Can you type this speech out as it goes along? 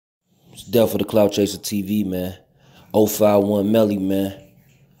Death for the Cloud Chaser TV, man. 051 Melly, man.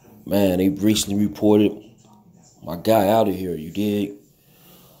 Man, they recently reported my guy out of here, you dig?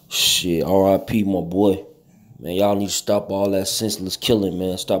 Shit, R.I.P. my boy. Man, y'all need to stop all that senseless killing,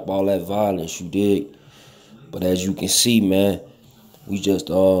 man. Stop all that violence, you dig? But as you can see, man, we just,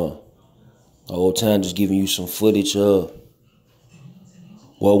 the whole time just giving you some footage of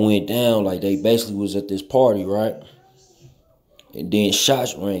what went down. Like, they basically was at this party, right? And then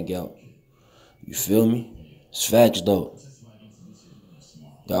shots rang out. You feel me? It's facts, though.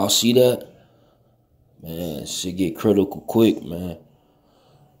 Y'all see that? Man, shit get critical quick, man.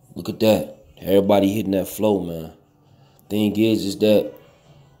 Look at that. Everybody hitting that flow, man. Thing is that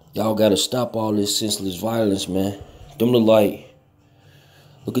y'all gotta stop all this senseless violence, man. Them look like,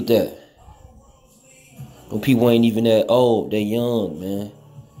 look at that. Them people ain't even that old. They young, man.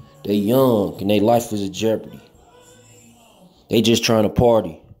 They young, and their life is in jeopardy. They just trying to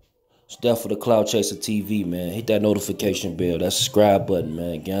party. It's Death for the Cloud Chaser TV, man. Hit that notification bell, that subscribe button,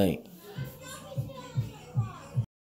 man. Gang.